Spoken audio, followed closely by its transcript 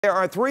There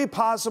are three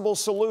possible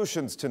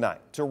solutions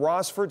tonight to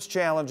Rossford's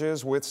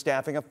challenges with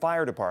staffing a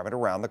fire department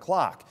around the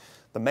clock.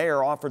 The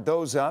mayor offered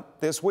those up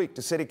this week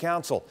to City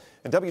Council.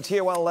 And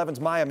WTOL 11's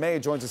Maya May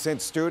joins us in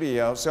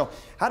studio. So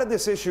how did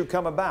this issue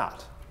come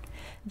about?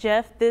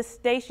 Jeff, this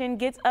station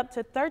gets up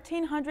to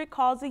 1,300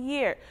 calls a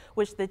year,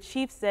 which the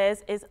chief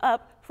says is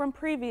up from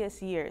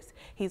previous years.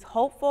 He's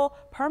hopeful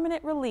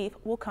permanent relief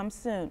will come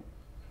soon.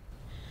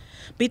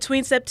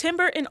 Between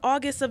September and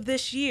August of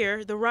this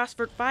year, the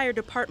Rossford Fire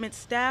Department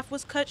staff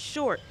was cut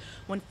short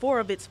when 4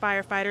 of its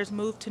firefighters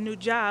moved to new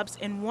jobs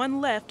and 1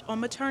 left on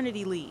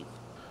maternity leave.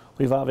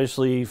 We've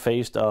obviously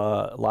faced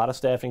a lot of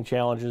staffing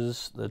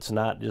challenges. That's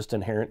not just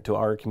inherent to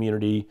our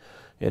community.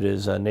 It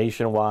is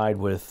nationwide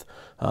with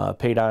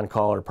paid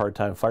on-call or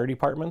part-time fire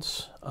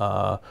departments.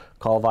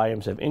 Call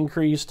volumes have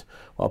increased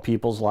while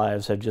people's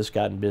lives have just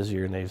gotten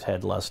busier and they've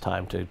had less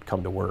time to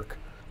come to work.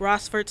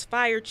 Rossford's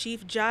Fire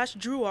Chief Josh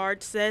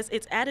Drouard says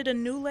it's added a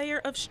new layer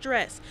of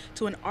stress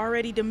to an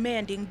already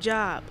demanding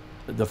job.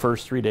 The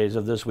first 3 days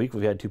of this week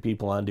we've had 2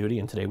 people on duty,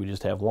 and today we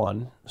just have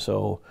 1.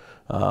 So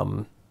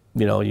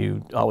you know,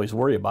 you always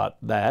worry about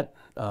that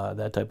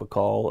type of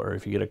call, or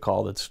if you get a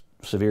call that's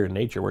severe in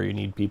nature where you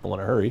need people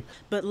in a hurry.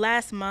 But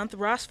last month,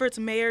 Rossford's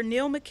Mayor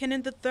Neil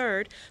McKinnon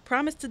III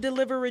promised to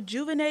deliver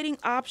rejuvenating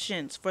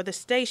options for the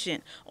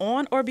station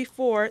on or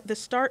before the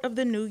start of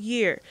the new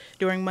year.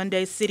 During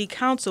Monday's City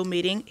Council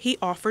meeting, he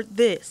offered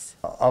this.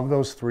 Of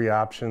those 3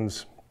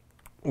 options,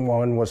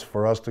 one was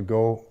for us to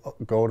go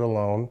it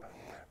alone.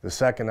 The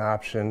second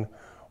option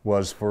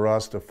was for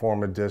us to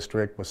form a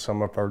district with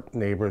some of our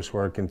neighbors who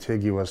are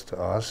contiguous to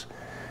us.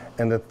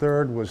 And the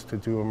third was to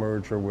do a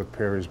merger with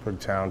Perrysburg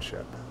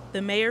Township.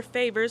 The mayor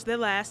favors the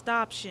last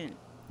option.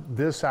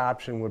 This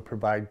option would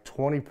provide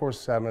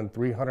 24/7,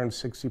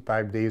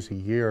 365 days a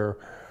year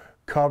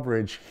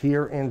coverage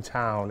here in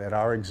town at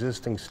our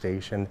existing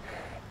station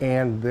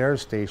and their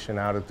station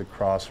out at the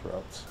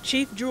crossroads.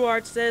 Chief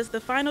Drouard says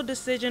the final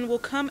decision will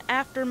come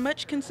after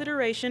much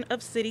consideration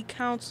of City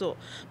Council,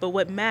 but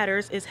what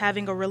matters is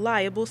having a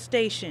reliable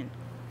station.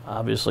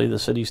 Obviously, the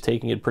city's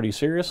taking it pretty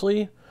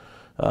seriously,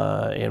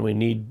 and we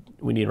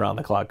need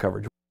round-the-clock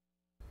coverage.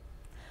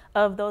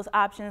 Of those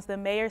options, the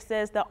mayor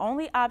says the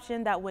only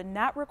option that would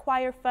not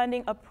require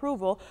funding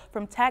approval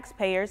from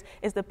taxpayers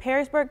is the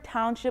Perrysburg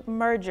Township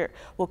merger.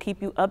 We'll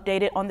keep you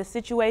updated on the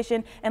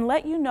situation and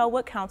let you know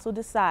what council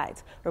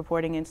decides.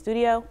 Reporting in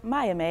studio,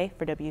 Maya May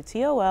for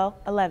WTOL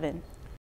 11.